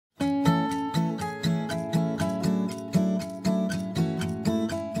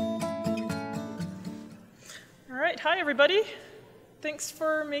hi everybody. Thanks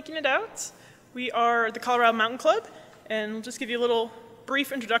for making it out. We are the Colorado Mountain Club, and we'll just give you a little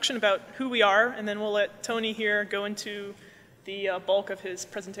brief introduction about who we are, and then we'll let Tony here go into the bulk of his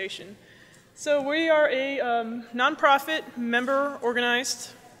presentation. So we are a nonprofit, member-organized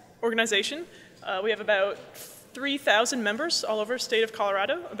organization. We have about 3,000 members all over the state of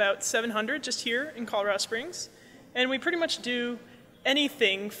Colorado, about 700 just here in Colorado Springs. And we pretty much do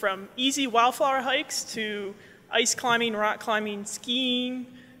anything from easy wildflower hikes to ice climbing, rock climbing, skiing,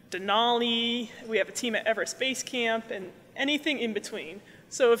 Denali. We have a team at Everest Base Camp, and anything in between.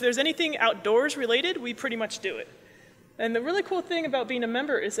 So if there's anything outdoors related, we pretty much do it. And the really cool thing about being a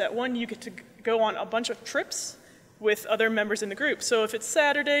member is that, one, you get to go on a bunch of trips with other members in the group. So if it's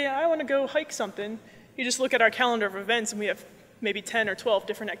Saturday, I want to go hike something, you just look at our calendar of events, and we have maybe 10 or 12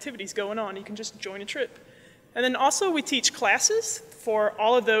 different activities going on. You can just join a trip. And then also we teach classes for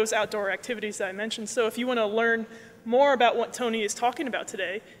all of those outdoor activities that I mentioned. So if you want to learn more about what Tony is talking about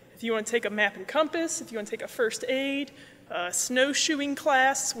today, if you want to take a map and compass, if you want to take a first aid, a snowshoeing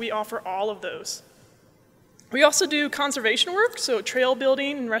class, we offer all of those. We also do conservation work, so trail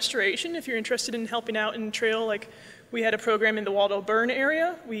building and restoration. If you're interested in helping out in trail, like we had a program in the Waldo Burn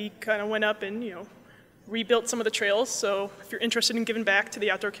area. We kind of went up and rebuilt some of the trails. So if you're interested in giving back to the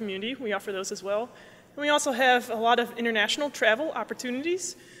outdoor community, we offer those as well. And we also have a lot of international travel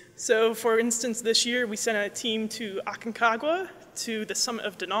opportunities. So for instance, this year we sent a team to Aconcagua, to the summit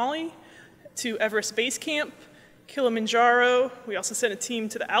of Denali, to Everest Base Camp, Kilimanjaro. We also sent a team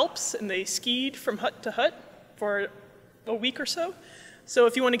to the Alps, and they skied from hut to hut for a week or so. So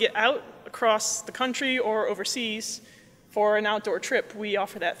if you want to get out across the country or overseas for an outdoor trip, we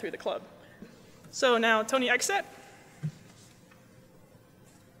offer that through the club. So now, Tony Eichstadt.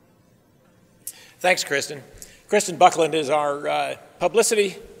 Thanks, Kristen. Kristen Buckland is our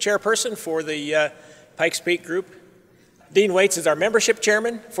publicity chairperson for the Pikes Peak Group. Dean Waits is our membership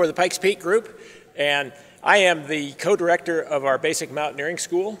chairman for the Pikes Peak Group, and I am the co-director of our basic mountaineering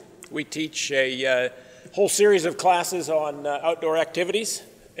school. We teach a whole series of classes on outdoor activities,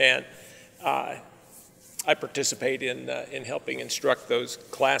 and I participate in helping instruct those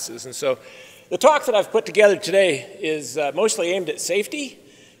classes. And so the talk that I've put together today is mostly aimed at safety.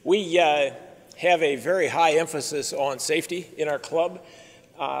 We have a very high emphasis on safety in our club.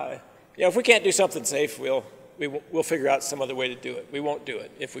 If we can't do something safe, we'll figure out some other way to do it. We won't do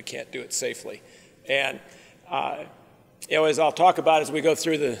it if we can't do it safely. And as I'll talk about as we go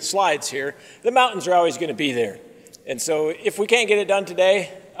through the slides here, the mountains are always going to be there. And so if we can't get it done today,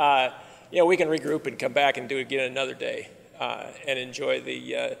 we can regroup and come back and do it again another day and enjoy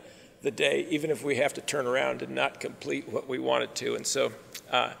the day, even if we have to turn around and not complete what we wanted to. And so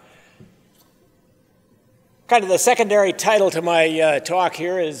kind of the secondary title to my talk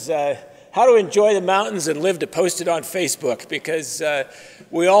here is how to enjoy the mountains and live to post it on Facebook, because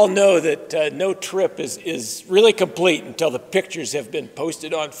we all know that no trip is really complete until the pictures have been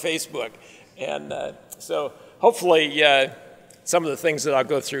posted on Facebook. And so hopefully some of the things that I'll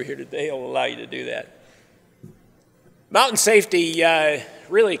go through here today will allow you to do that. Mountain safety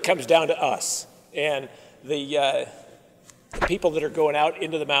really comes down to us and the people that are going out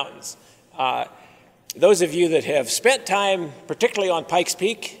into the mountains. Those of you that have spent time, particularly on Pikes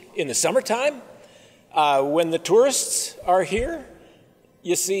Peak in the summertime, when the tourists are here,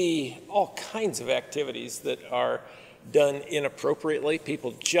 you see all kinds of activities that are done inappropriately.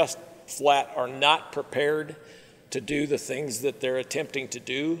 People just flat are not prepared to do the things that they're attempting to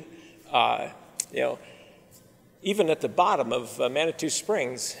do. Even at the bottom of Manitou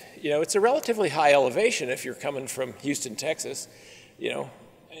Springs, it's a relatively high elevation if you're coming from Houston, Texas,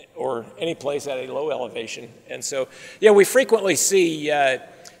 or any place at a low elevation. And so, we frequently see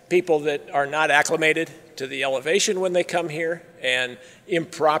people that are not acclimated to the elevation when they come here and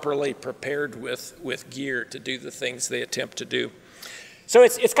improperly prepared with gear to do the things they attempt to do. So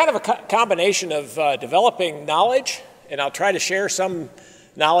it's kind of a combination of developing knowledge, and I'll try to share some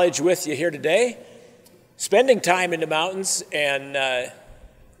knowledge with you here today, spending time in the mountains and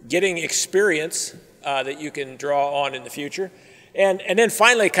getting experience that you can draw on in the future, and then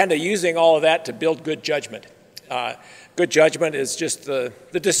finally kind of using all of that to build good judgment. Good judgment is just the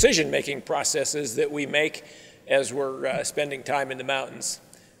decision-making processes that we make as we're spending time in the mountains.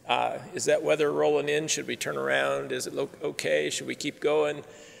 Is that weather rolling in? Should we turn around? Is it okay? Should we keep going?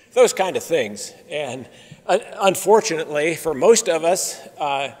 Those kind of things. And unfortunately, for most of us,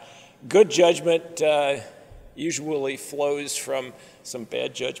 good judgment usually flows from some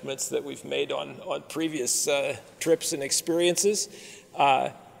bad judgments that we've made on previous trips and experiences.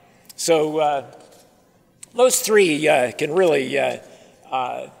 So those three can really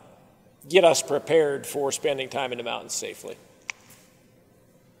get us prepared for spending time in the mountains safely.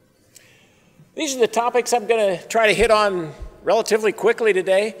 These are the topics I'm going to try to hit on relatively quickly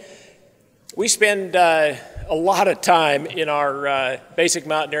today. We spend a lot of time in our basic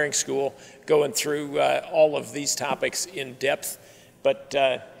mountaineering school going through all of these topics in depth, but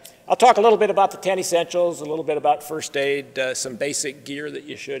I'll talk a little bit about the 10 essentials, a little bit about first aid, some basic gear that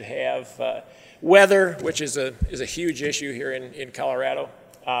you should have, weather, which is a huge issue here in Colorado,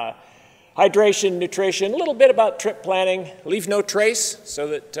 hydration, nutrition, a little bit about trip planning, leave no trace so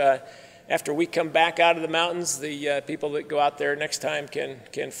that after we come back out of the mountains, the people that go out there next time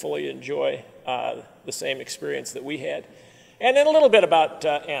can fully enjoy the same experience that we had. And then a little bit about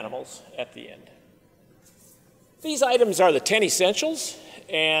animals at the end. These items are the 10 essentials,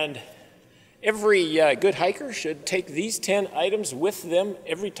 and every good hiker should take these 10 items with them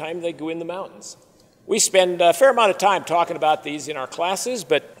every time they go in the mountains. We spend a fair amount of time talking about these in our classes,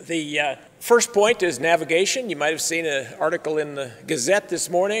 but the first point is navigation. You might have seen an article in the Gazette this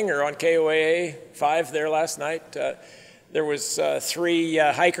morning or on KOAA 5 there last night. There was 3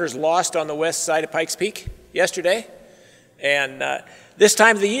 hikers lost on the west side of Pikes Peak yesterday. And this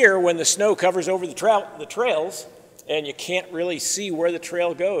time of the year, when the snow covers over the trails and you can't really see where the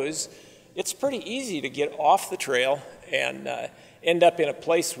trail goes, it's pretty easy to get off the trail and end up in a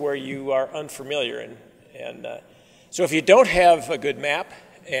place where you are unfamiliar. And so if you don't have a good map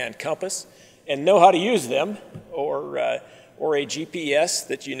and compass and know how to use them, or a GPS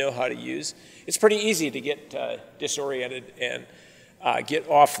that you know how to use, it's pretty easy to get disoriented and get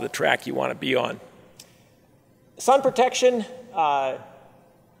off the track you want to be on. Sun protection.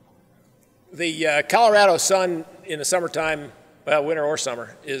 The Colorado sun in the summertime, well, winter or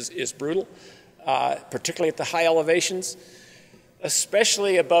summer, is brutal, particularly at the high elevations,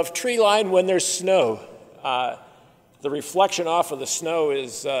 especially above tree line when there's snow. The reflection off of the snow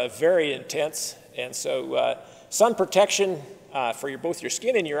is very intense, and so sun protection for both your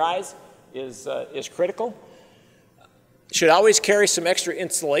skin and your eyes is critical. Should always carry some extra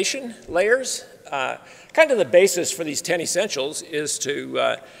insulation layers. Kind of the basis for these 10 essentials is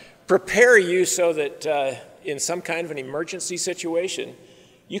to prepare you so that in some kind of an emergency situation,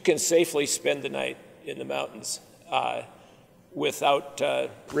 you can safely spend the night in the mountains without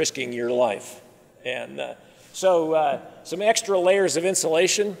risking your life. And so some extra layers of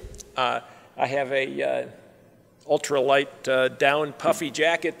insulation. I have a ultralight down puffy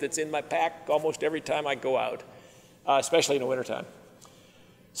jacket that's in my pack almost every time I go out, especially in the wintertime.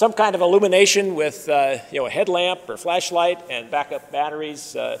 Some kind of illumination with a headlamp or flashlight and backup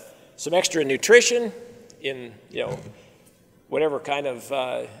batteries. Some extra nutrition in whatever kind of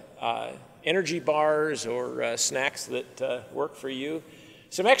energy bars or snacks that work for you.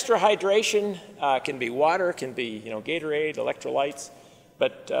 Some extra hydration can be water, can be Gatorade, electrolytes,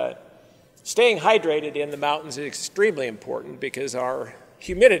 but staying hydrated in the mountains is extremely important because our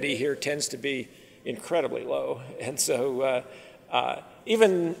humidity here tends to be incredibly low, and so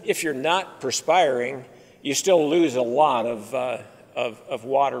even if you're not perspiring, you still lose a lot of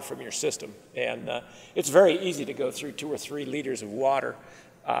water from your system, and it's very easy to go through 2 or 3 liters of water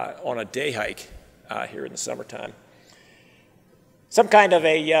on a day hike here in the summertime. Some kind of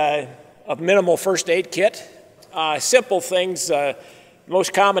a minimal first aid kit. Simple things.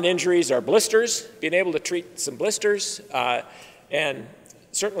 Most common injuries are blisters, being able to treat some blisters, and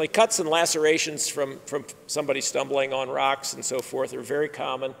certainly cuts and lacerations from somebody stumbling on rocks and so forth are very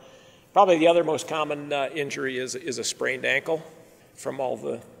common. Probably the other most common injury is a sprained ankle from all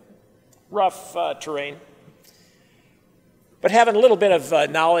the rough terrain. But having a little bit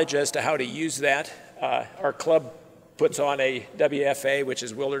of knowledge as to how to use that, our club puts on a WFA, which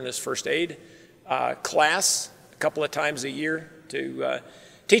is Wilderness First Aid class a couple of times a year to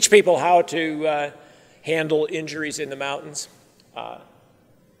teach people how to handle injuries in the mountains.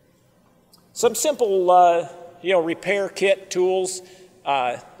 Some simple, repair kit tools,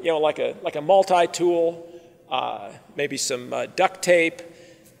 like a multi-tool, maybe some duct tape,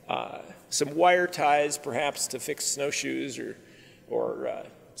 some wire ties, perhaps to fix snowshoes or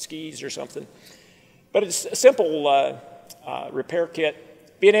skis or something. But it's a simple repair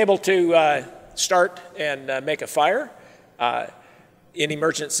kit. Being able to start and make a fire in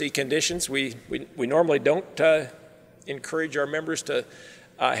emergency conditions. We normally don't encourage our members to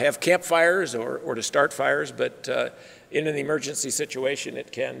have campfires or to start fires, but in an emergency situation,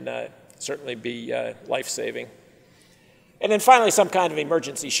 it can certainly be life-saving. And then finally, some kind of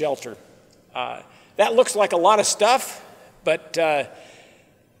emergency shelter. That looks like a lot of stuff, but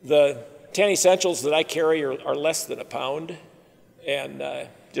the 10 essentials that I carry are less than a pound, and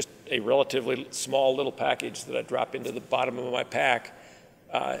just a relatively small little package that I drop into the bottom of my pack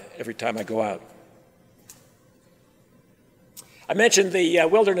every time I go out. I mentioned the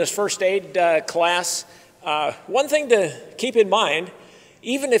Wilderness First Aid class. One thing to keep in mind,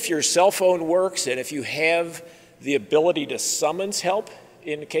 even if your cell phone works and if you have the ability to summons help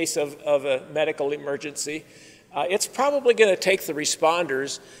in the case of a medical emergency, it's probably going to take the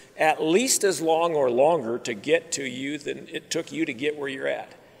responders at least as long or longer to get to you than it took you to get where you're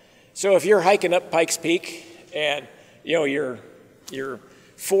at. So if you're hiking up Pikes Peak and you're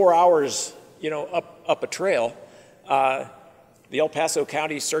 4 hours up a trail, the El Paso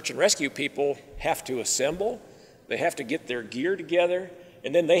County search and rescue people have to assemble, they have to get their gear together,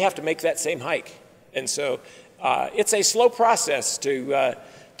 and then they have to make that same hike. And so it's a slow process to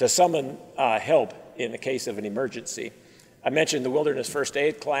summon help in the case of an emergency. I mentioned the Wilderness First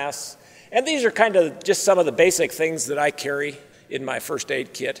Aid class, and these are kind of just some of the basic things that I carry in my first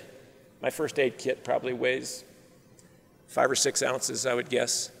aid kit. My first aid kit probably weighs 5 or 6 ounces, I would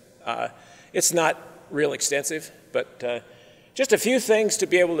guess. It's not real extensive, but just a few things to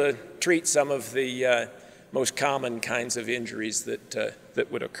be able to treat some of the most common kinds of injuries that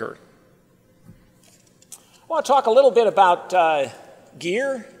would occur. I want to talk a little bit about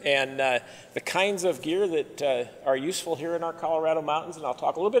gear and the kinds of gear that are useful here in our Colorado mountains, and I'll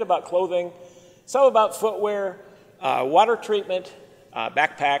talk a little bit about clothing, some about footwear, water treatment,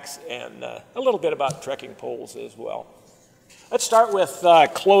 backpacks, and a little bit about trekking poles as well. Let's start with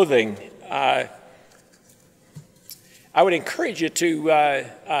clothing. I would encourage you to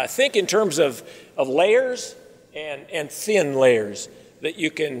think in terms of layers and thin layers that you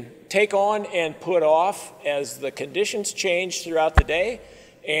can take on and put off as the conditions change throughout the day,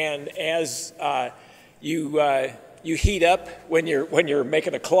 and as you heat up when you're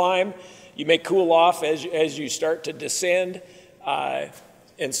making a climb, you may cool off as you start to descend,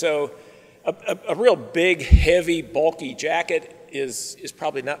 and so a real big, heavy, bulky jacket is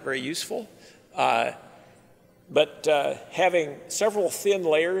probably not very useful. But having several thin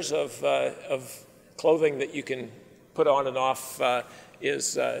layers of clothing that you can put on and off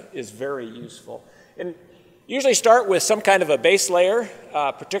is very useful. And usually start with some kind of a base layer,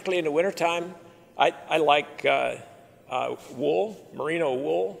 particularly in the wintertime. I like wool, merino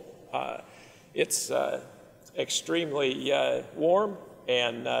wool. It's extremely warm,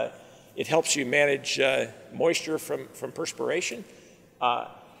 and it helps you manage moisture from perspiration.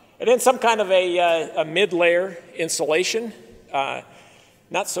 And then some kind of a mid-layer insulation.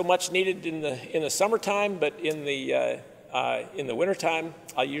 Not so much needed in the summertime, but in the wintertime,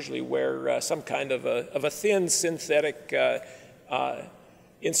 I usually wear some kind of a thin synthetic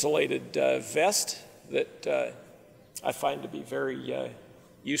insulated vest that I find to be very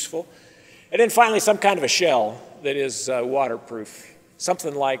useful. And then finally, some kind of a shell that is waterproof.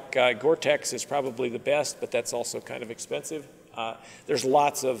 Something like Gore-Tex is probably the best, but that's also kind of expensive. There's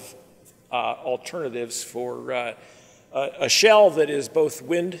lots of alternatives for a shell that is both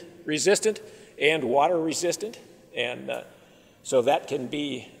wind resistant and water resistant, and so that can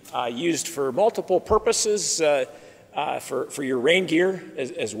be used for multiple purposes, for your rain gear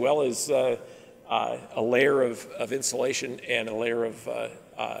as well as a layer of insulation and a layer of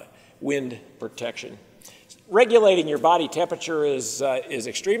wind protection. Regulating your body temperature is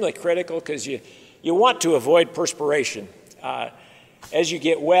extremely critical because you want to avoid perspiration. As you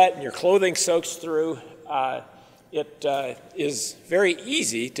get wet and your clothing soaks through, it is very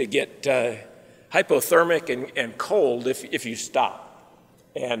easy to get hypothermic and cold if you stop.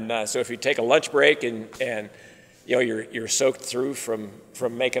 And so if you take a lunch break and you're soaked through from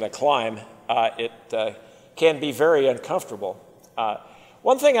making a climb, it can be very uncomfortable.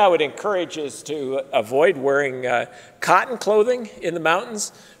 One thing I would encourage is to avoid wearing cotton clothing in the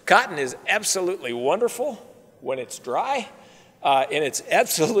mountains. Cotton is absolutely wonderful when it's dry, and it's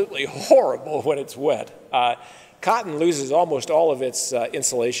absolutely horrible when it's wet. Cotton loses almost all of its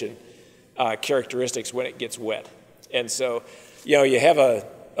insulation characteristics when it gets wet. And so, you have a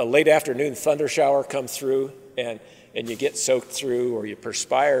late afternoon thunder shower come through and you get soaked through, or you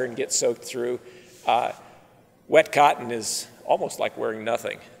perspire and get soaked through. Wet cotton is almost like wearing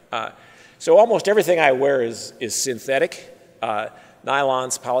nothing. So almost everything I wear is synthetic,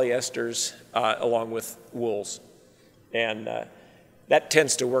 nylons, polyesters, along with wools. And that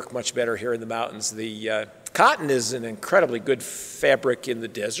tends to work much better here in the mountains. The cotton is an incredibly good fabric in the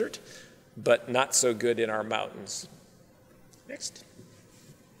desert, but not so good in our mountains. Next.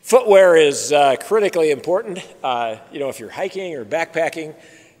 Footwear is critically important. If you're hiking or backpacking,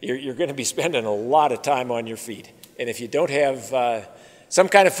 you're going to be spending a lot of time on your feet. And if you don't have some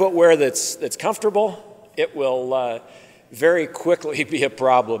kind of footwear that's comfortable, it will very quickly be a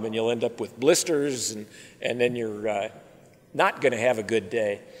problem, and you'll end up with blisters, and then your not going to have a good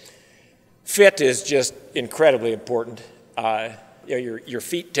day. Fit is just incredibly important. Your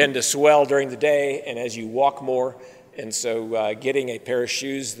feet tend to swell during the day and as you walk more, and so getting a pair of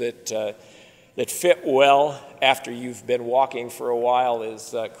shoes that fit well after you've been walking for a while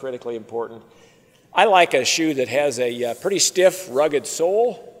is critically important. I like a shoe that has a pretty stiff, rugged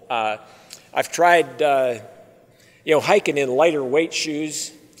sole. I've tried hiking in lighter weight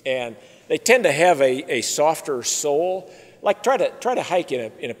shoes, and they tend to have a softer sole. Like try to hike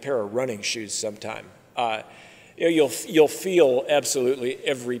in a pair of running shoes sometime. You'll feel absolutely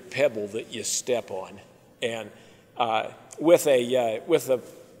every pebble that you step on, and with a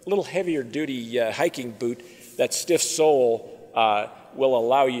little heavier duty hiking boot, that stiff sole will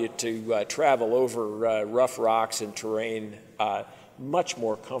allow you to travel over rough rocks and terrain much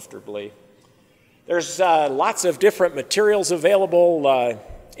more comfortably. There's lots of different materials available.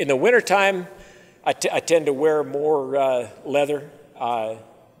 In the wintertime, I tend to wear more leather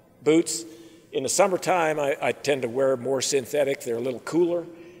boots. In the summertime, I tend to wear more synthetic. They're a little cooler.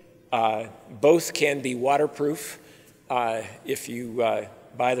 Both can be waterproof if you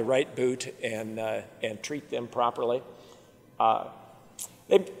buy the right boot and treat them properly.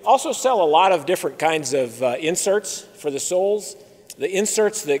 They also sell a lot of different kinds of inserts for the soles. The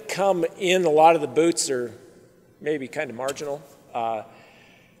inserts that come in a lot of the boots are maybe kind of marginal.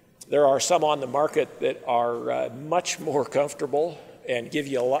 There are some on the market that are much more comfortable and give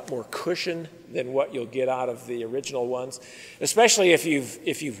you a lot more cushion than what you'll get out of the original ones, especially if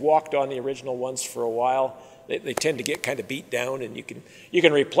you've walked on the original ones for a while. They tend to get kind of beat down, and you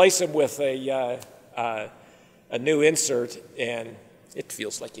can replace them with a new insert, and it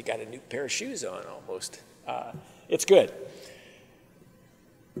feels like you got a new pair of shoes on almost. It's good.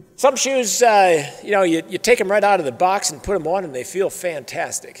 Some shoes, you take them right out of the box and put them on, and they feel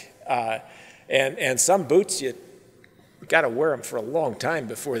fantastic. And some boots, you got to wear them for a long time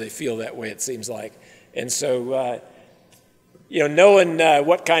before they feel that way, it seems like. And so, knowing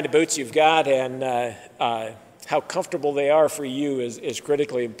what kind of boots you've got and how comfortable they are for you is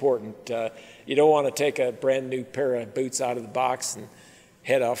critically important. You don't want to take a brand new pair of boots out of the box and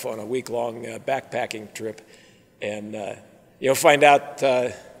head off on a week-long backpacking trip, and you'll find out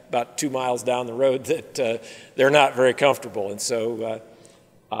about 2 miles down the road that they're not very comfortable. And so,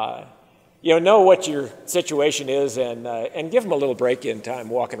 know what your situation is and give them a little break-in time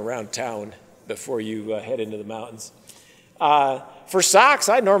walking around town before you head into the mountains. For socks,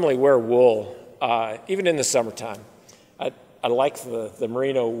 I normally wear wool, even in the summertime. I like the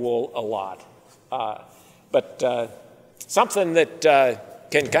merino wool a lot. But something that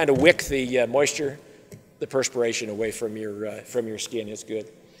can kind of wick the moisture, the perspiration away from your skin is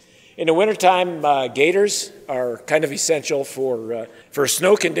good. In the wintertime, gaiters are kind of essential for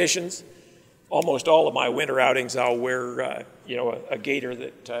snow conditions. Almost all of my winter outings, I'll wear a gaiter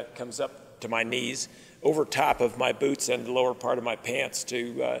that comes up to my knees over top of my boots and the lower part of my pants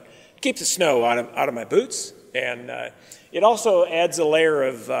to keep the snow out of my boots. And it also adds a layer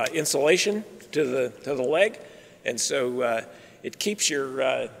of insulation to the leg, and so it keeps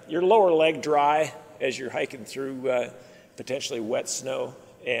your lower leg dry as you're hiking through potentially wet snow,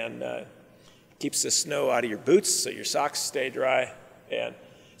 and keeps the snow out of your boots so your socks stay dry. And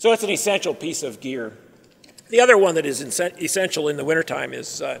so it's an essential piece of gear. The other one that is essential in the wintertime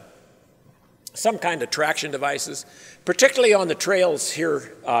is some kind of traction devices, particularly on the trails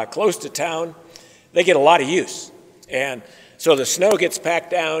here close to town. They get a lot of use. And so the snow gets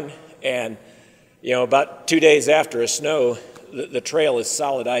packed down, and about 2 days after a snow, the trail is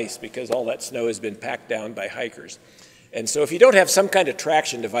solid ice because all that snow has been packed down by hikers. And so if you don't have some kind of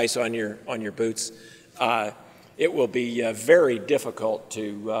traction device on your boots, it will be very difficult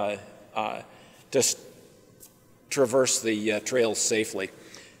to traverse the trails safely.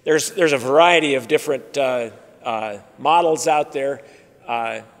 There's a variety of different models out there.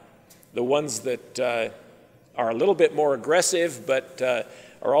 The ones that are a little bit more aggressive but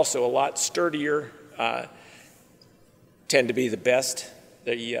are also a lot sturdier tend to be the best.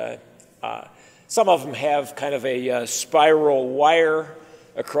 Some of them have kind of a spiral wire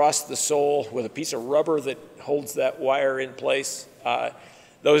across the sole with a piece of rubber that holds that wire in place.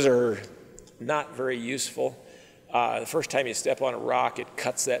 Those are not very useful. The first time you step on a rock, it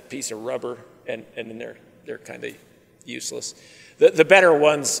cuts that piece of rubber, and then they're kind of useless. The better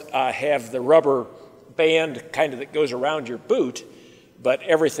ones have the rubber band kind of that goes around your boot, but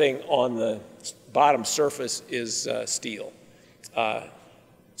everything on the bottom surface is steel.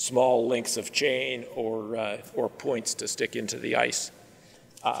 Small links of chain or points to stick into the ice.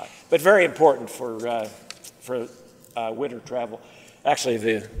 But very important for winter travel. Actually,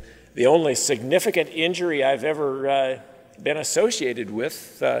 the only significant injury I've ever been associated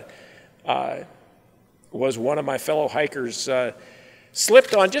with was one of my fellow hikers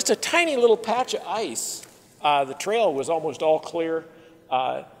slipped on just a tiny little patch of ice. The trail was almost all clear,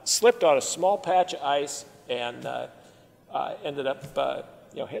 slipped on a small patch of ice, and ended up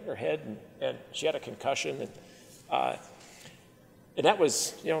hitting her head, and she had a concussion. And that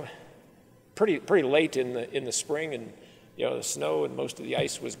was pretty late in the spring, and the snow and most of the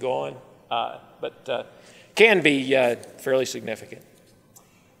ice was gone, but can be fairly significant.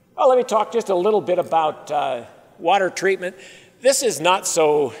 Well, let me talk just a little bit about water treatment. This is not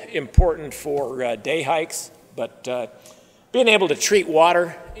so important for day hikes, but being able to treat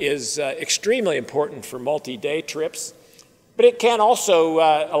water is extremely important for multi-day trips. But it can also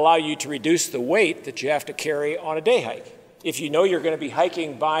allow you to reduce the weight that you have to carry on a day hike. If you know you're going to be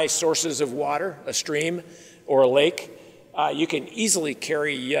hiking by sources of water, a stream or a lake, you can easily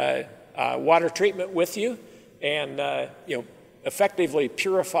carry water treatment with you and effectively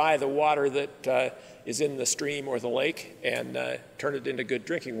purify the water that is in the stream or the lake and turn it into good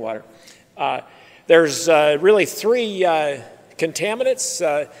drinking water. There's really three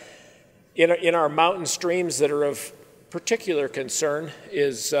contaminants in our mountain streams that are of particular concern.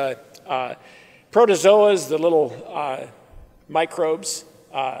 Is protozoas, the little microbes,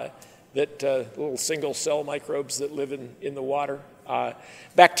 little single cell microbes that live in the water,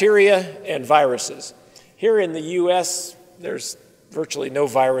 bacteria, and viruses. Here in the US, there's virtually no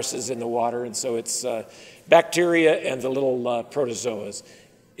viruses in the water, and so it's bacteria and the little protozoas.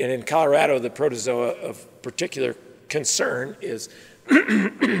 And in Colorado, the protozoa of particular concern is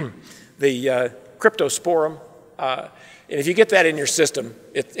the cryptosporum. And if you get that in your system,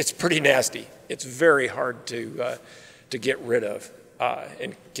 it's pretty nasty. It's very hard to get rid of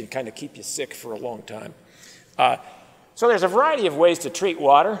and can kind of keep you sick for a long time. So there's a variety of ways to treat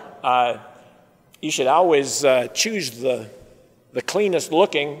water. You should always choose the cleanest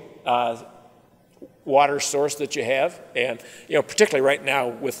looking water source that you have. And particularly right now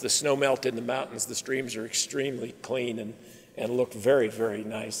with the snow melt in the mountains, the streams are extremely clean and look very, very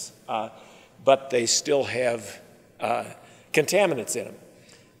nice. But they still have contaminants in them.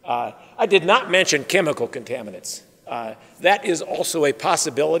 I did not mention chemical contaminants. That is also a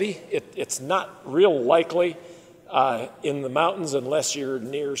possibility. It's not real likely in the mountains unless you're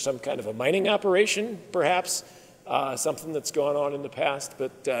near some kind of a mining operation, perhaps, something that's gone on in the past.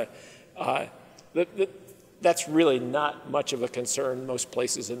 But that's really not much of a concern most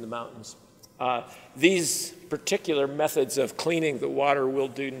places in the mountains. These particular methods of cleaning the water will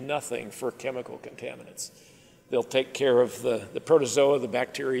do nothing for chemical contaminants. They'll take care of the protozoa, the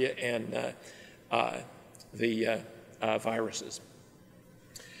bacteria, and the viruses.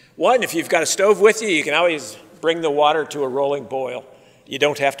 One, if you've got a stove with you, you can always bring the water to a rolling boil. You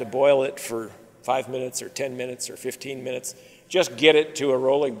don't have to boil it for 5 minutes or 10 minutes or 15 minutes. Just get it to a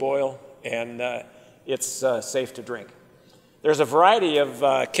rolling boil, and it's safe to drink. There's a variety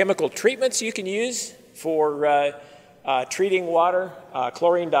of chemical treatments you can use for treating water.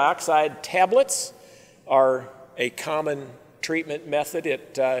 Chlorine dioxide tablets are a common treatment method.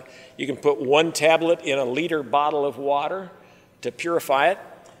 You can put 1 tablet in a liter bottle of water to purify it.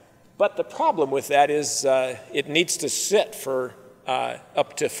 But the problem with that is it needs to sit for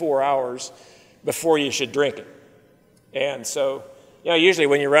up to 4 hours before you should drink it. And so, usually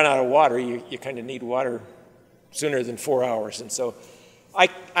when you run out of water, you kind of need water sooner than 4 hours. And so I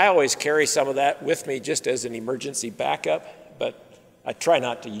always carry some of that with me just as an emergency backup, but I try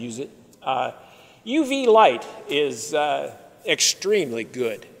not to use it. UV light is extremely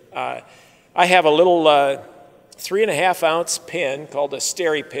good. I have a little 3.5 ounce pen called a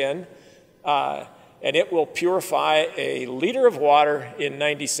Steri pen, and it will purify a liter of water in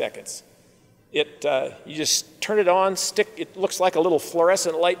 90 seconds. You just turn it on, it looks like a little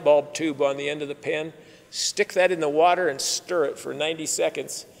fluorescent light bulb tube on the end of the pen. Stick that in the water and stir it for 90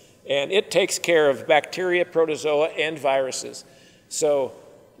 seconds, and it takes care of bacteria, protozoa, and viruses. So,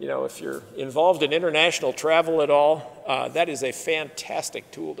 if you're involved in international travel at all, that is a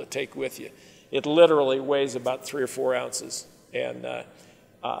fantastic tool to take with you. It literally weighs about 3 or 4 ounces. And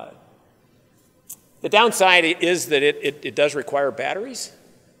the downside is that it does require batteries.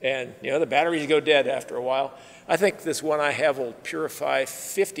 And, the batteries go dead after a while. I think this one I have will purify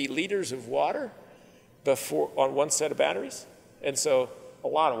 50 liters of water on 1 set of batteries. And so a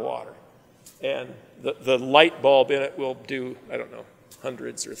lot of water. And the light bulb in it will do, I don't know,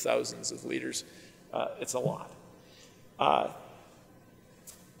 hundreds or thousands of liters. It's a lot.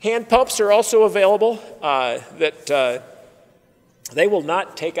 Hand pumps are also available they will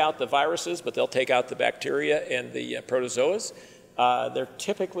not take out the viruses, but they'll take out the bacteria and the protozoas. They're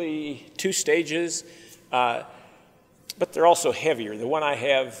typically 2 stages. but they're also heavier. The one I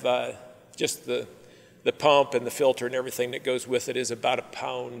have, just the pump and the filter and everything that goes with it is about a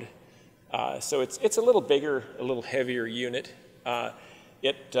pound. So it's a little bigger, a little heavier unit.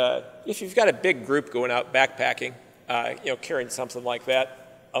 If you've got a big group going out backpacking, carrying something like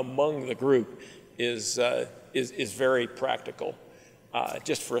that among the group is very practical.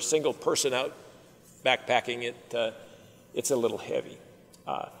 Just for a single person out backpacking, it's a little heavy.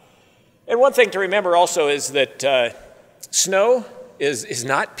 And one thing to remember also is that snow is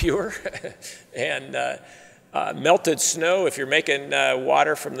not pure, and melted snow, if you're making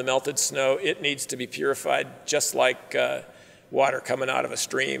water from the melted snow, it needs to be purified just like water coming out of a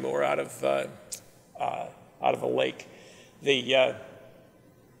stream or out of a lake.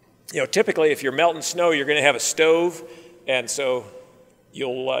 Typically if you're melting snow, you're going to have a stove, and so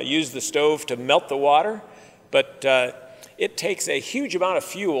you'll use the stove to melt the water, but it takes a huge amount of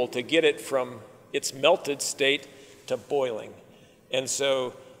fuel to get it from its melted state to boiling. And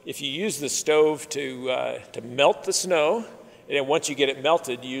so if you use the stove to melt the snow, and then once you get it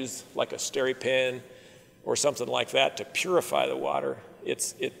melted, use like a SteriPen or something like that to purify the water,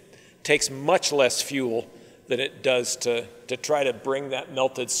 it takes much less fuel than it does to try to bring that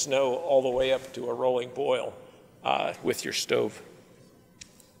melted snow all the way up to a rolling boil with your stove.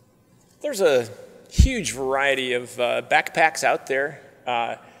 There's a huge variety of backpacks out there.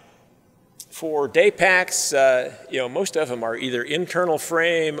 For day packs, most of them are either internal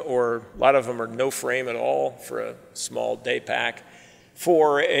frame or a lot of them are no frame at all for a small day pack.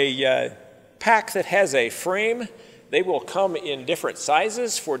 For a pack that has a frame, they will come in different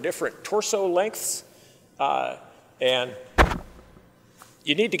sizes for different torso lengths. And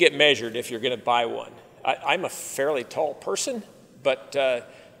you need to get measured if you're going to buy one. I'm a fairly tall person, but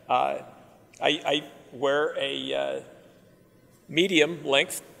I wear a medium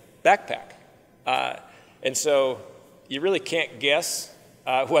length backpack. And so you really can't guess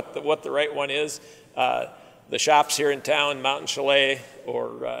what the right one is. The shops here in town, Mountain Chalet or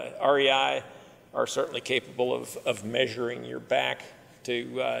REI, are certainly capable of measuring your back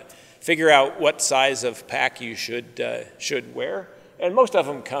to figure out what size of pack you should wear. And most of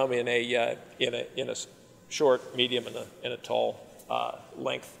them come in a short, medium, and a tall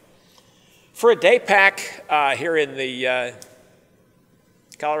length. For a day pack here in the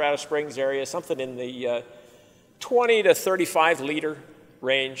Colorado Springs area, something in the 20 to 35 liter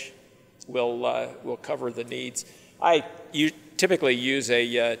range will cover the needs. I typically use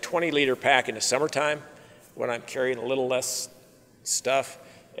a 20 liter pack in the summertime when I'm carrying a little less stuff,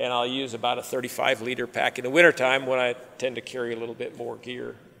 and I'll use about a 35 liter pack in the wintertime when I tend to carry a little bit more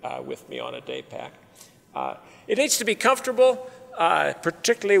gear with me on a day pack. It needs to be comfortable,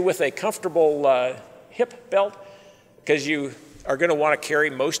 particularly with a comfortable hip belt, because you are going to want to carry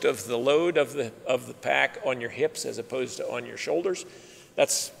most of the load of the pack on your hips as opposed to on your shoulders.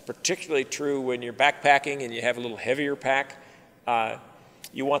 That's particularly true when you're backpacking and you have a little heavier pack.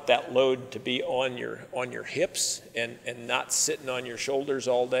 You want that load to be on your hips and not sitting on your shoulders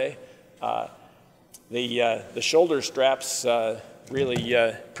all day. The shoulder straps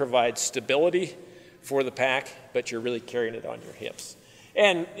really provide stability for the pack, but you're really carrying it on your hips.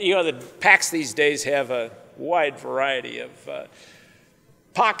 And the packs these days have a wide variety of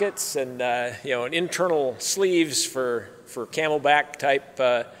pockets and and internal sleeves for camelback type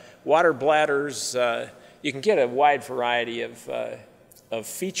water bladders. You can get a wide variety of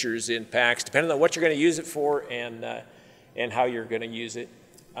features in packs depending on what you're going to use it for and how you're going to use it.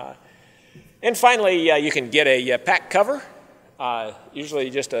 And finally, you can get a pack cover, usually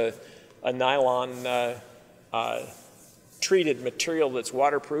just a nylon treated material that's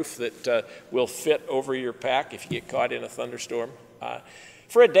waterproof that will fit over your pack if you get caught in a thunderstorm.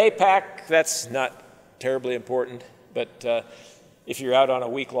 For a day pack, that's not terribly important, but if you're out on a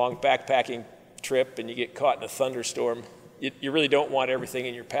week-long backpacking trip and you get caught in a thunderstorm, you really don't want everything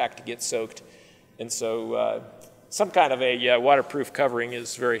in your pack to get soaked. And so some kind of a waterproof covering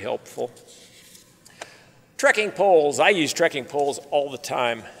is very helpful. Trekking poles. I use trekking poles all the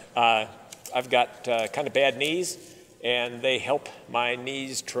time. I've got kind of bad knees, and they help my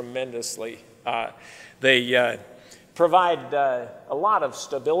knees tremendously. They provide a lot of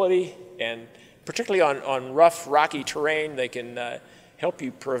stability, and particularly on rough, rocky terrain, they can help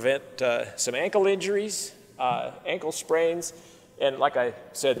you prevent some ankle injuries, ankle sprains, and like I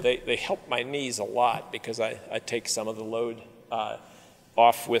said, they help my knees a lot because I take some of the load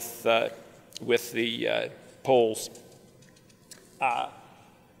off with the poles.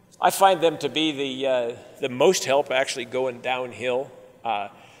 I find them to be the most help actually going downhill.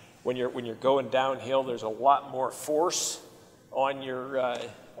 When you're going downhill, there's a lot more force on your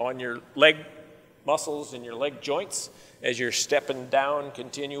leg muscles in your leg joints as you're stepping down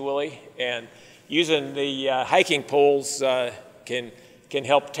continually. And using the hiking poles can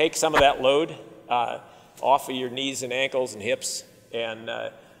help take some of that load off of your knees and ankles and hips, and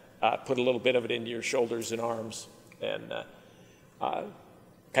put a little bit of it into your shoulders and arms, and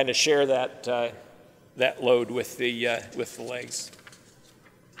kind of share that load with the legs.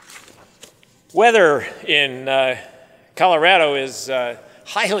 Weather in Colorado is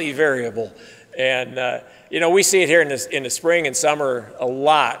highly variable, and we see it here in the spring and summer a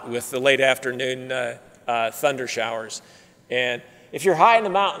lot with the late afternoon thunder showers. And if you're high in the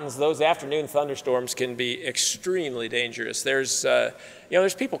mountains, those afternoon thunderstorms can be extremely dangerous. There's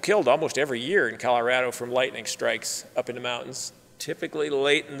people killed almost every year in Colorado from lightning strikes up in the mountains, typically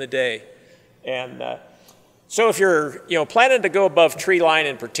late in the day. And so if you're planning to go above tree line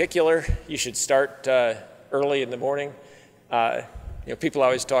in particular, you should start early in the morning. People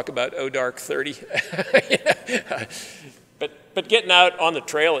always talk about dark 30, but getting out on the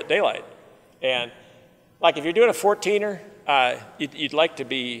trail at daylight. And like if you're doing a 14er, you'd like to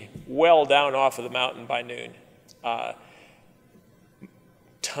be well down off of the mountain by noon.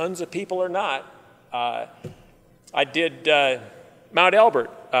 Tons of people are not. I did Mount Elbert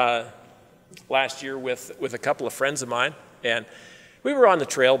last year with a couple of friends of mine, and we were on the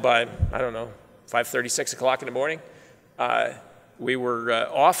trail by, 5:30, 6 o'clock in the morning. We were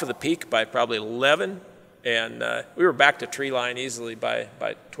off of the peak by probably 11, and we were back to tree line easily by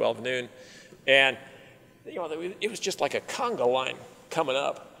 12 noon. And it was just like a conga line coming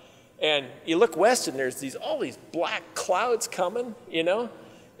up. And you look west and there's all these black clouds coming,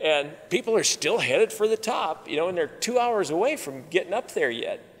 and people are still headed for the top, and they're 2 hours away from getting up there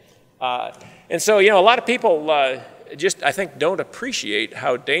yet. And so, a lot of people I think, don't appreciate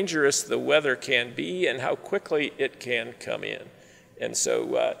how dangerous the weather can be and how quickly it can come in. And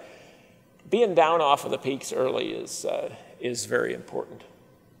so being down off of the peaks early is very important.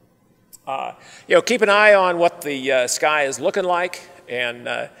 Keep an eye on what the sky is looking like, and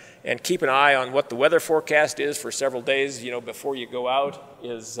keep an eye on what the weather forecast is for several days, before you go out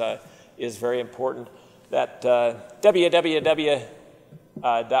is very important. That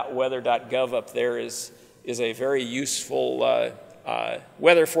www.weather.gov up there is a very useful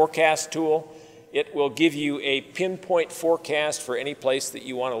weather forecast tool. It will give you a pinpoint forecast for any place that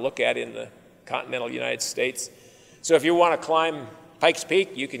you want to look at in the continental United States. So if you want to climb Pikes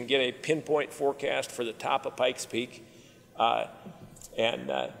Peak, you can get a pinpoint forecast for the top of Pikes Peak. So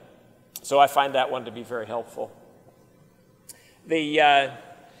I find that one to be very helpful. The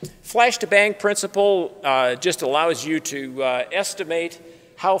flash to bang principle just allows you to estimate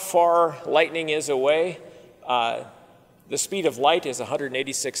how far lightning is away. The speed of light is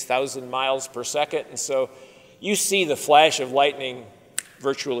 186,000 miles per second, and so you see the flash of lightning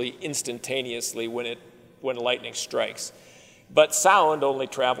virtually instantaneously when lightning strikes. But sound only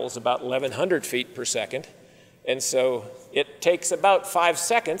travels about 1,100 feet per second, and so it takes about 5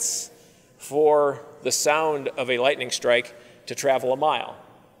 seconds for the sound of a lightning strike to travel a mile.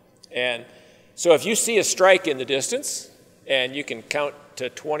 And so if you see a strike in the distance and you can count to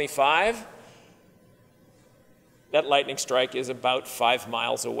 25, that lightning strike is about 5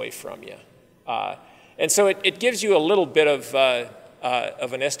 miles away from you. And so it gives you a little bit of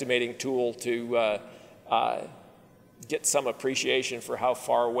an estimating tool to get some appreciation for how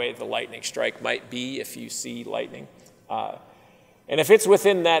far away the lightning strike might be if you see lightning. And if it's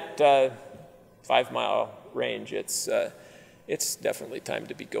within that 5 mile range, it's definitely time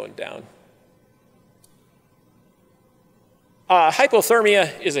to be going down.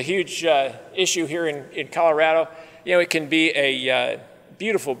 Hypothermia is a huge issue here in Colorado. It can be a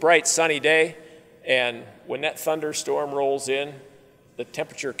beautiful, bright, sunny day, and when that thunderstorm rolls in, the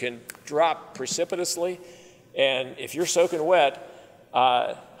temperature can drop precipitously, and if you're soaking wet,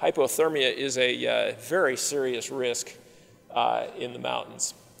 hypothermia is a very serious risk in the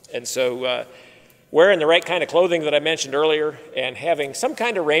mountains. And so wearing the right kind of clothing that I mentioned earlier and having some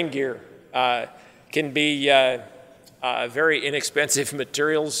kind of rain gear can be very inexpensive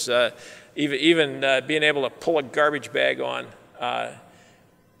materials. Even being able to pull a garbage bag on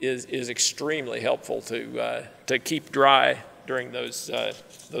is extremely helpful to keep dry during those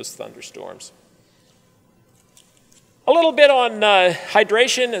thunderstorms. A little bit on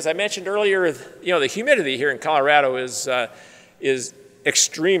hydration. As I mentioned earlier, the humidity here in Colorado is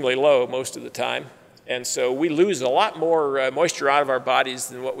extremely low most of the time, and so we lose a lot more moisture out of our bodies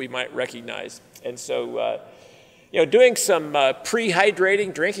than what we might recognize. And so doing some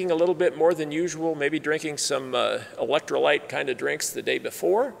pre-hydrating, drinking a little bit more than usual, maybe drinking some electrolyte kind of drinks the day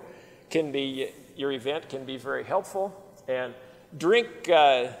before your event can be very helpful. And drink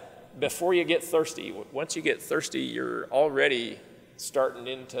before you get thirsty. Once you get thirsty, you're already starting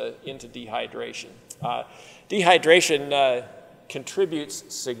into dehydration. Dehydration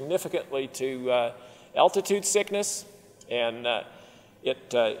contributes significantly to altitude sickness, and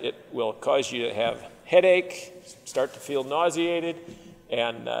it will cause you to have headache, start to feel nauseated,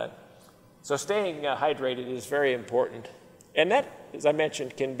 and so staying hydrated is very important. And that, as I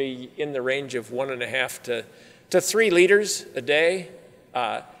mentioned, can be in the range of 1.5 to 3 liters a day.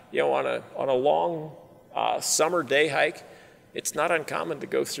 On a long summer day hike, it's not uncommon to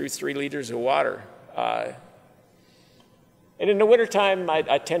go through 3 liters of water. And in the wintertime,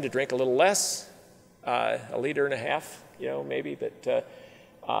 I tend to drink a little less, 1.5 liters, maybe, but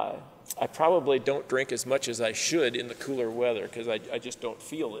I probably don't drink as much as I should in the cooler weather because I just don't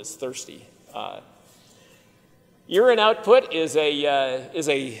feel as thirsty. Urine output is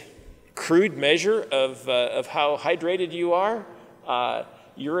a crude measure of how hydrated you are.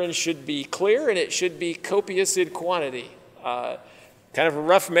 Urine should be clear and it should be copious in quantity. Kind of a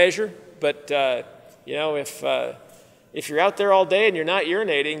rough measure, but if you're out there all day and you're not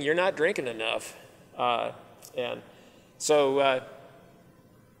urinating, you're not drinking enough. And so,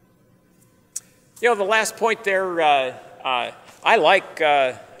 the last point there, I like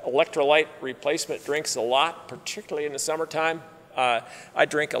electrolyte replacement drinks a lot, particularly in the summertime. I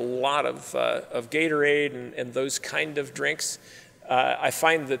drink a lot of Gatorade and those kind of drinks. I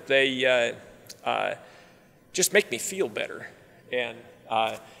find that they just make me feel better and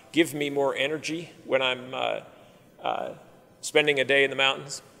give me more energy when I'm spending a day in the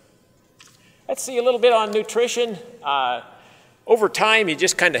mountains. Let's see a little bit on nutrition. Over time, you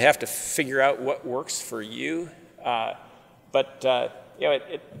just kind of have to figure out what works for you. But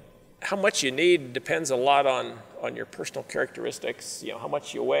how much you need depends a lot on your personal characteristics. How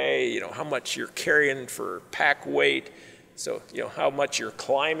much you weigh. How much you're carrying for pack weight. So how much you're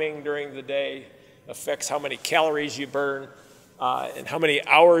climbing during the day affects how many calories you burn and how many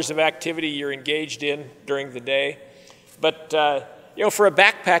hours of activity you're engaged in during the day. But for a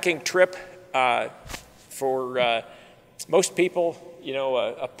backpacking trip, for most people,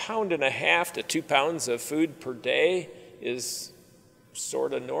 1.5 pounds to 2 pounds of food per day is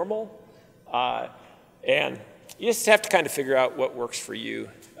sort of normal. And you just have to kind of figure out what works for you.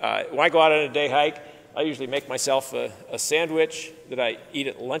 When I go out on a day hike, I usually make myself a sandwich that I eat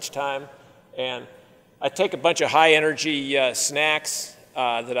at lunchtime. And I take a bunch of high energy snacks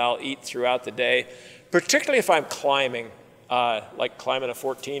that I'll eat throughout the day, particularly if I'm climbing, like climbing a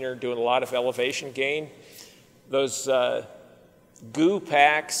 14er, doing a lot of elevation gain. Those goo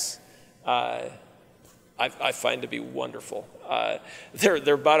packs I find to be wonderful.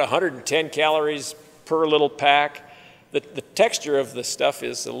 They're about 110 calories per little pack. The texture of the stuff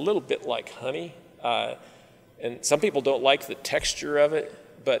is a little bit like honey. And some people don't like the texture of it,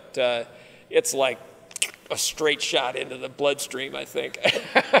 but it's like a straight shot into the bloodstream, I think.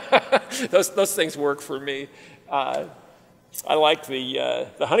 Those things work for me. I like the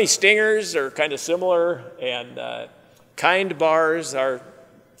honey stingers are kind of similar, and Kind bars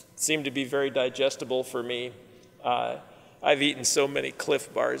seem to be very digestible for me. I've eaten so many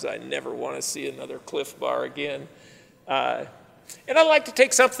Cliff bars, I never want to see another Cliff bar again. And I like to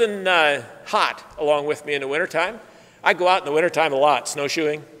take something hot along with me in the wintertime. I go out in the wintertime a lot,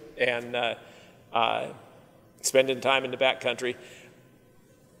 snowshoeing and spending time in the backcountry.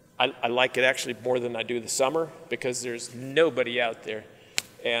 I like it actually more than I do the summer because there's nobody out there.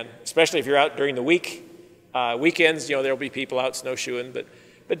 And especially if you're out during the week, weekends, there'll be people out snowshoeing, but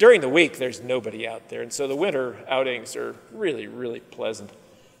during the week, there's nobody out there. And so the winter outings are really, really pleasant.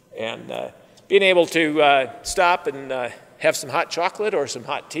 And being able to stop and have some hot chocolate or some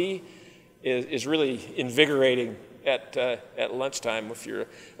hot tea is really invigorating at lunchtime if you're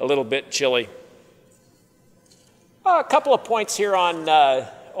a little bit chilly. A couple of points here on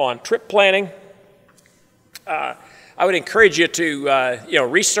trip planning. I would encourage you to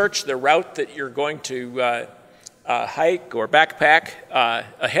research the route that you're going to hike or backpack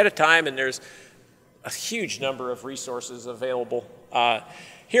ahead of time, and there's a huge number of resources available.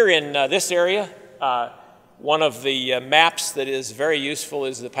 Here in this area, one of the maps that is very useful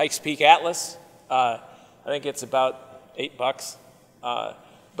is the Pikes Peak Atlas. I think it's about $8,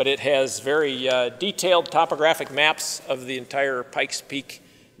 but it has very detailed topographic maps of the entire Pikes Peak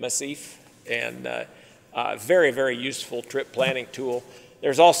Massif, and very, very useful trip planning tool.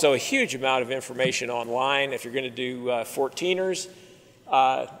 There's also a huge amount of information online. If you're going to do 14ers,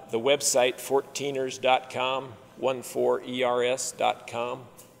 the website 14ers.com, 14ers.com,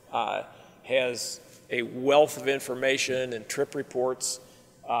 has a wealth of information and trip reports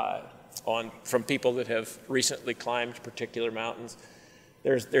from people that have recently climbed particular mountains.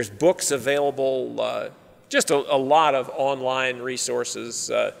 There's books available, just a lot of online resources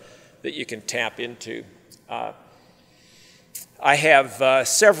that you can tap into. I have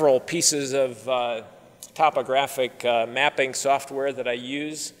several pieces of topographic mapping software that I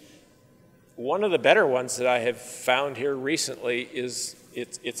use. One of the better ones that I have found here recently is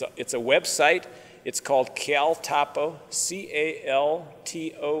it's a website. It's called CalTopo,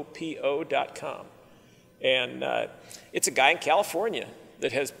 CalTopo.com. And it's a guy in California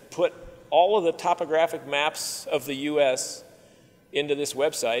that has put all of the topographic maps of the U.S. into this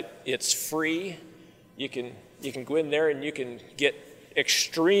website. It's free. You can go in there and you can get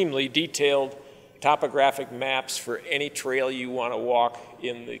extremely detailed topographic maps for any trail you want to walk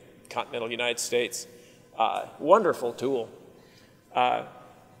in the continental United States. Wonderful tool.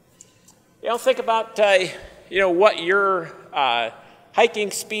 Think about what your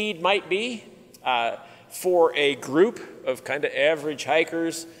hiking speed might be. For a group of kind of average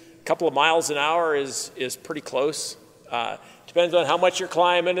hikers, a couple of miles an hour is pretty close. Depends on how much you're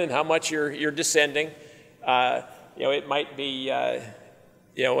climbing and how much you're descending. It might be as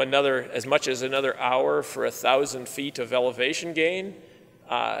much as another hour for 1,000 feet of elevation gain,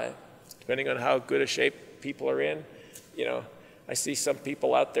 depending on how good a shape people are in. I see some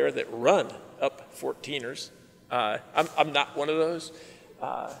people out there that run up 14ers. I'm not one of those,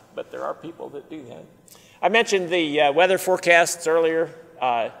 but there are people that do that. I mentioned the weather forecasts earlier.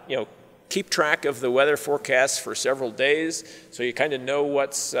 Keep track of the weather forecasts for several days so you kind of know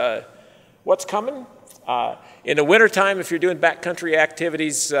what's coming. In the wintertime, if you're doing backcountry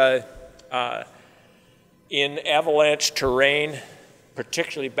activities in avalanche terrain,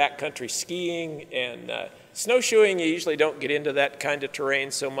 particularly backcountry skiing and snowshoeing, you usually don't get into that kind of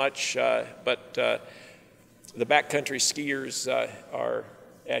terrain so much, but the backcountry skiers are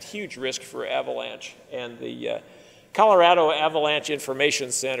at huge risk for avalanche. And the Colorado Avalanche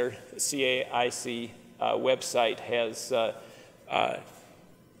Information Center, the CAIC website, has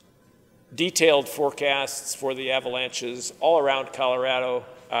detailed forecasts for the avalanches all around Colorado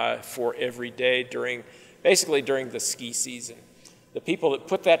for every day basically during the ski season. The people that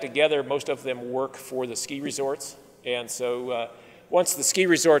put that together, most of them work for the ski resorts. And so once the ski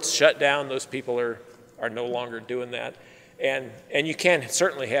resorts shut down, those people are no longer doing that. And you can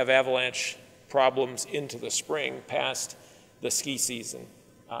certainly have avalanche problems into the spring past the ski season.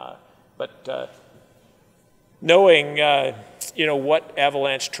 But knowing what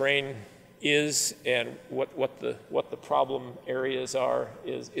avalanche terrain is and what the problem areas are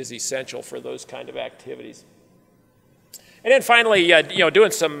is essential for those kind of activities. And then finally, doing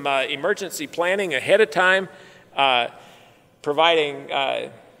some emergency planning ahead of time, providing,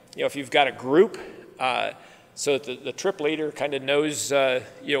 if you've got a group, so that the trip leader kind of knows,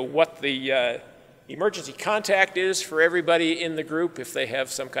 what the emergency contact is for everybody in the group if they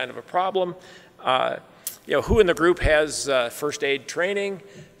have some kind of a problem. Who in the group has first aid training?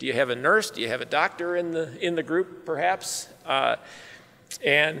 Do you have a nurse? Do you have a doctor in the group, perhaps?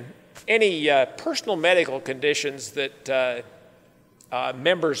 And any personal medical conditions that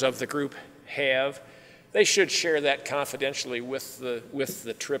members of the group have, they should share that confidentially with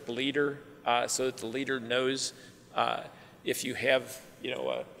the trip leader, so that the leader knows if you have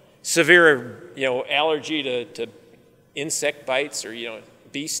a severe allergy to insect bites or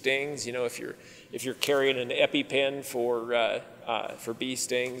bee stings. If you're carrying an EpiPen for bee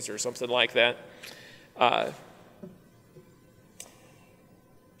stings or something like that.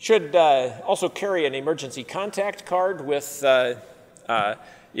 Should also carry an emergency contact card with all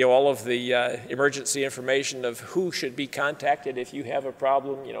of the emergency information of who should be contacted if you have a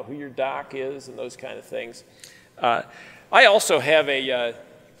problem, who your doc is and those kind of things. I also have a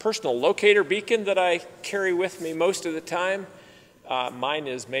personal locator beacon that I carry with me most of the time. Mine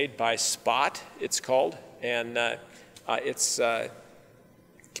is made by Spot, it's called, and it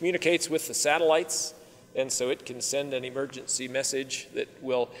communicates with the satellites, and so it can send an emergency message that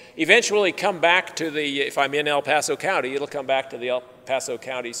will eventually come back to if I'm in El Paso County, it'll come back to the El Paso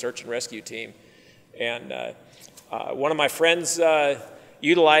County Search and Rescue Team. And one of my friends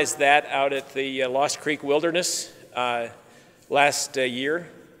utilized that out at the Lost Creek Wilderness last year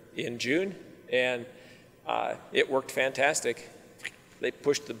in June, and it worked fantastic. They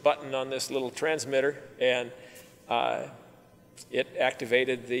pushed the button on this little transmitter, and it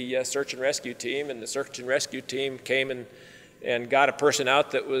activated the search and rescue team, and the search and rescue team came and got a person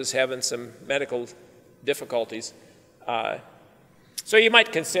out that was having some medical difficulties. So you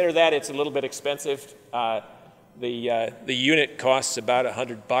might consider that it's a little bit expensive. The unit costs about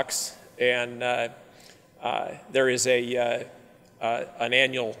 $100, and there is an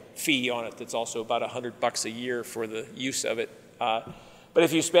annual fee on it that's also about $100 a year for the use of it. But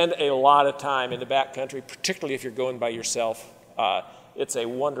if you spend a lot of time in the backcountry, particularly if you're going by yourself, it's a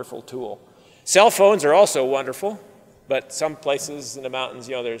wonderful tool. Cell phones are also wonderful, but some places in the mountains,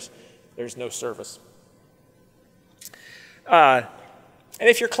 there's no service. And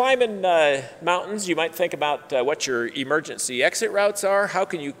if you're climbing mountains, you might think about what your emergency exit routes are. How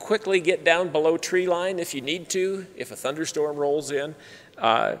can you quickly get down below tree line if you need to, if a thunderstorm rolls in?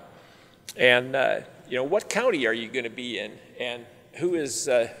 What county are you going to be in? And who is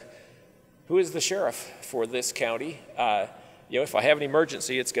the sheriff for this county? If I have an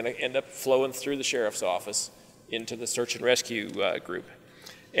emergency, it's going to end up flowing through the sheriff's office into the search and rescue group.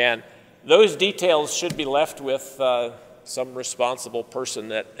 And those details should be left with some responsible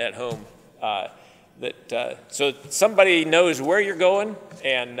person at home, so somebody knows where you're going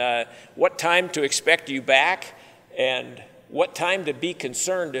and what time to expect you back and what time to be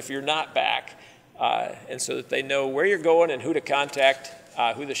concerned if you're not back, and so that they know where you're going and who to contact,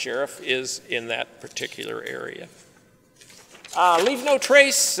 who the sheriff is in that particular area. Leave no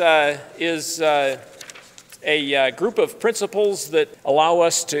trace is a group of principles that allow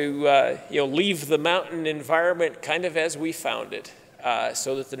us to leave the mountain environment kind of as we found it,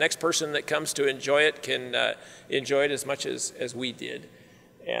 so that the next person that comes to enjoy it can enjoy it as much as we did.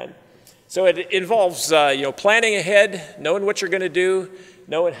 And so it involves planning ahead, knowing what you're going to do,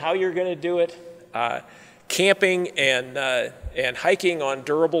 knowing how you're going to do it, camping and hiking on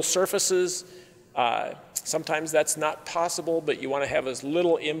durable surfaces. Sometimes that's not possible, but you want to have as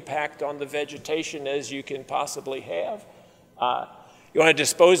little impact on the vegetation as you can possibly have. You want to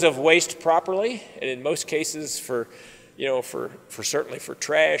dispose of waste properly, and in most cases certainly for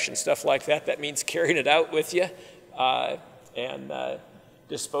trash and stuff like that, that means carrying it out with you, and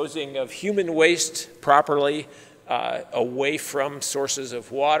disposing of human waste properly away from sources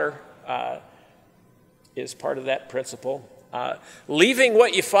of water is part of that principle. Leaving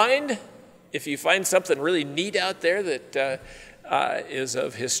what you find. If you find something really neat out there that is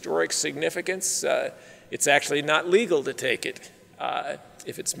of historic significance, it's actually not legal to take it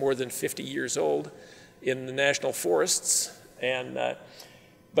if it's more than 50 years old in the national forests.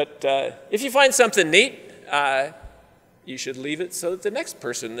 But if you find something neat, you should leave it so that the next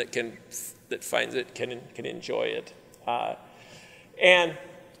person that finds it can enjoy it. And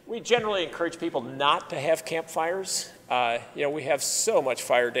we generally encourage people not to have campfires. We have so much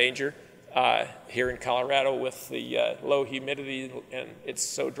fire danger here in Colorado with the low humidity, and it's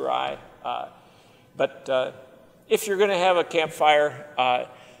so dry. But if you're going to have a campfire,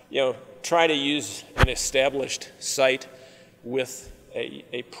 try to use an established site with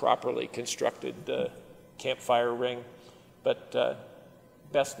a properly constructed campfire ring, but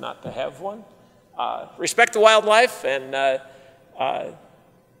best not to have one. Respect the wildlife, and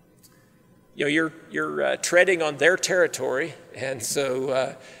you're treading on their territory, and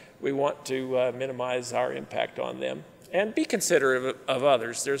so we want to minimize our impact on them and be considerate of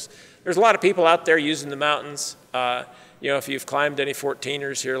others. There's a lot of people out there using the mountains. If you've climbed any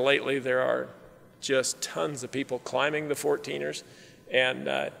 14ers here lately, there are just tons of people climbing the 14ers,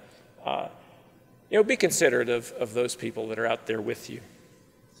 and be considerate of those people that are out there with you.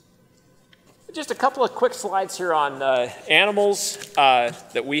 Just a couple of quick slides here on animals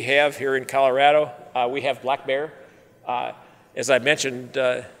that we have here in Colorado. We have black bear. As I mentioned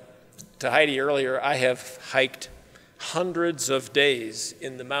to Heidi earlier, I have hiked hundreds of days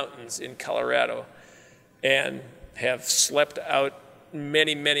in the mountains in Colorado and have slept out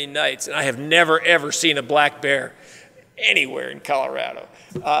many, many nights, and I have never, ever seen a black bear anywhere in Colorado.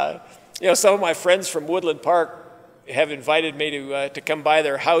 Some of my friends from Woodland Park have invited me to come by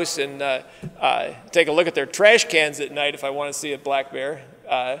their house and take a look at their trash cans at night if I want to see a black bear.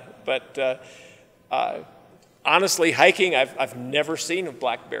 Honestly, hiking, I've never seen a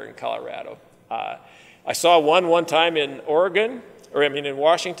black bear in Colorado. I saw one time in in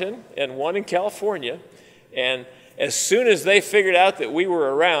Washington, and one in California. And as soon as they figured out that we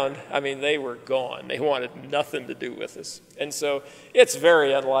were around, they were gone. They wanted nothing to do with us. And so it's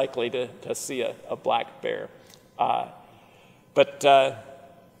very unlikely to see a black bear. But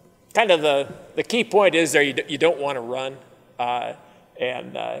kind of the key point is there you don't want to run.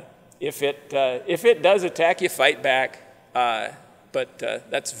 If it does attack you, fight back, but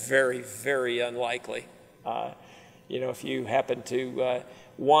that's very, very unlikely. If you happen to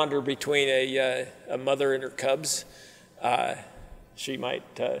wander between a mother and her cubs, she might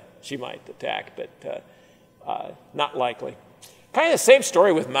attack, but not likely. Kind of the same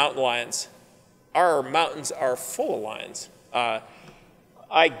story with mountain lions. Our mountains are full of lions. As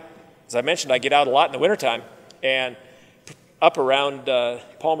I mentioned, I get out a lot in the wintertime, and up around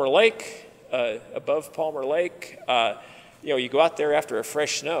Palmer Lake, above Palmer Lake, you go out there after a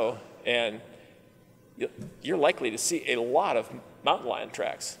fresh snow, and you're likely to see a lot of mountain lion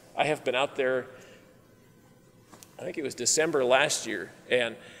tracks. I have been out there, I think it was December last year,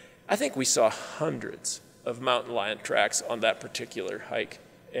 and I think we saw hundreds of mountain lion tracks on that particular hike.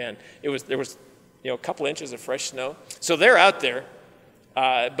 And there was a couple inches of fresh snow. So they're out there.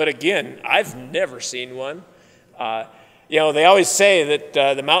 But again, I've never seen one. They always say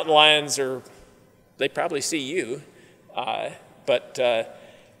that the mountain lions they probably see you, but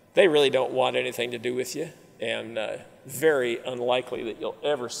they really don't want anything to do with you, and very unlikely that you'll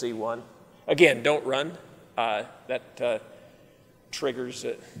ever see one. Again, don't run. That triggers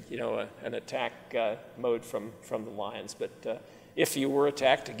an attack mode from the lions. But if you were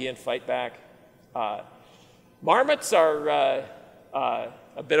attacked, again, fight back. Marmots are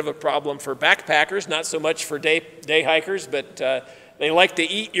a bit of a problem for backpackers, not so much for day hikers, but they like to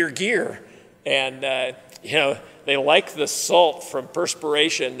eat your gear. And, they like the salt from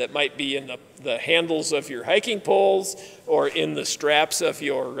perspiration that might be in the handles of your hiking poles or in the straps of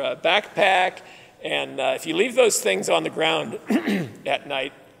your backpack. And if you leave those things on the ground at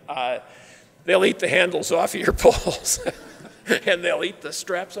night, they'll eat the handles off of your poles and they'll eat the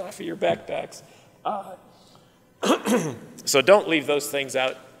straps off of your backpacks. So don't leave those things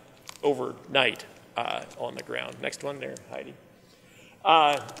out overnight on the ground. Next one there, Heidi.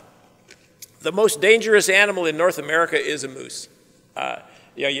 The most dangerous animal in North America is a moose.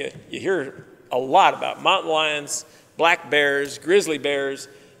 You hear a lot about mountain lions, black bears, grizzly bears.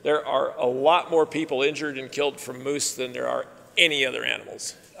 There are a lot more people injured and killed from moose than there are any other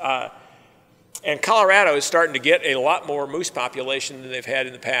animals. And Colorado is starting to get a lot more moose population than they've had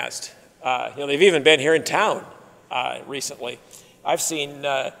in the past. They've even been here in town recently. I've seen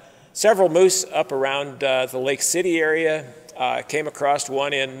several moose up around the Lake City area. Came across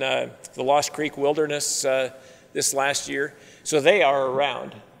one in the Lost Creek Wilderness this last year. So they are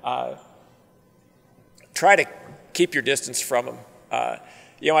around. Try to keep your distance from them.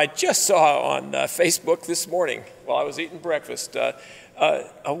 I just saw on Facebook this morning while I was eating breakfast,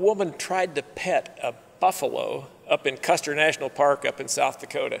 a woman tried to pet a buffalo up in Custer National Park up in South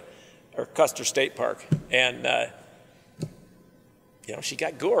Dakota, or Custer State Park. And, she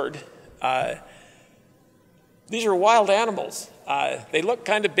got gored. These are wild animals. They look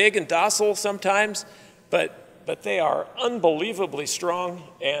kind of big and docile sometimes, but they are unbelievably strong,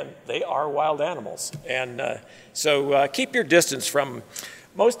 and they are wild animals. And so keep your distance from them.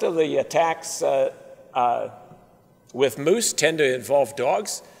 Most of the attacks with moose tend to involve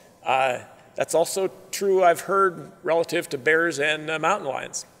dogs. That's also true, I've heard, relative to bears and mountain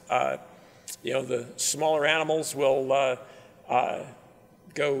lions. The smaller animals will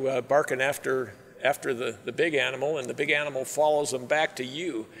go barking after the big animal, and the big animal follows them back to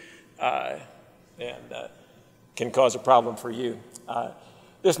you and can cause a problem for you.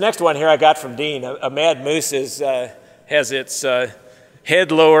 This next one here I got from Dean. A mad moose has its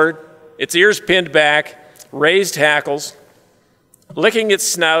head lowered, its ears pinned back, raised hackles, licking its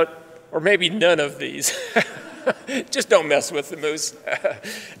snout, or maybe none of these. Just don't mess with the moose.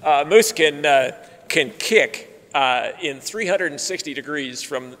 Moose can kick in 360 degrees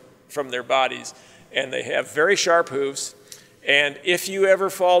from their bodies, and they have very sharp hooves. And if you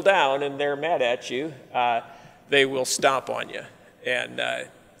ever fall down and they're mad at you, they will stomp on you. And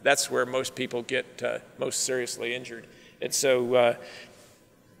that's where most people get most seriously injured. And so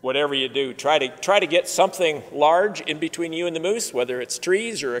whatever you do, try to get something large in between you and the moose, whether it's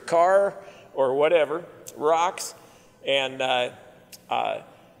trees or a car or whatever, rocks, and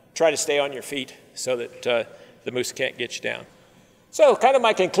try to stay on your feet so that the moose can't get you down. So kind of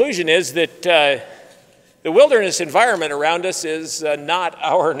my conclusion is that the wilderness environment around us is not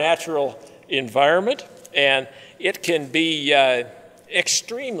our natural environment, and it can be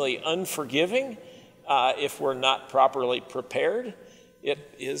extremely unforgiving if we're not properly prepared.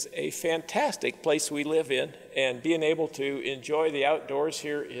 It is a fantastic place we live in, and being able to enjoy the outdoors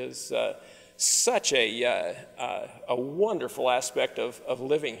here is such a wonderful aspect of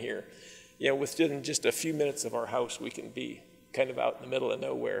living here. Within just a few minutes of our house, we can be kind of out in the middle of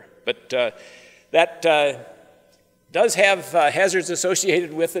nowhere. But that does have hazards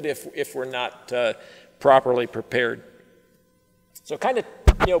associated with it if we're not properly prepared. So kind of,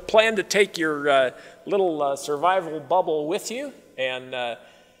 plan to take your little survival bubble with you. And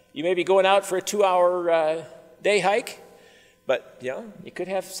you may be going out for a 2-hour day hike, but you could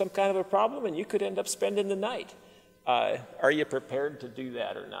have some kind of a problem and you could end up spending the night. Are you prepared to do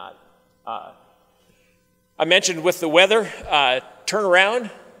that or not? I mentioned with the weather, turn around.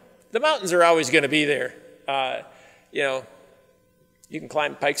 The mountains are always going to be there. You can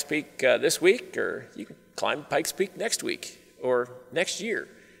climb Pikes Peak this week, or you can climb Pikes Peak next week or next year.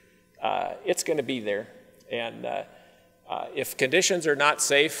 It's going to be there. And if conditions are not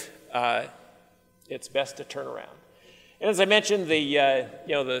safe, it's best to turn around. And as I mentioned,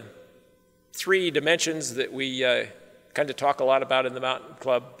 the three dimensions that we kind of talk a lot about in the Mountain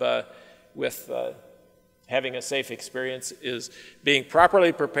Club with having a safe experience is being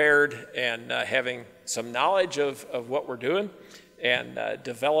properly prepared and having some knowledge of what we're doing, and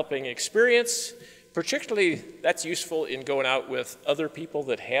developing experience. Particularly, that's useful in going out with other people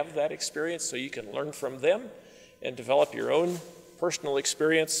that have that experience, so you can learn from them and develop your own personal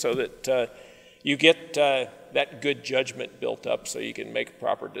experience so that you get that good judgment built up so you can make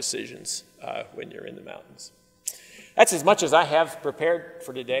proper decisions when you're in the mountains. That's as much as I have prepared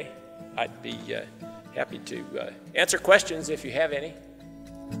for today. I'd be happy to answer questions if you have any.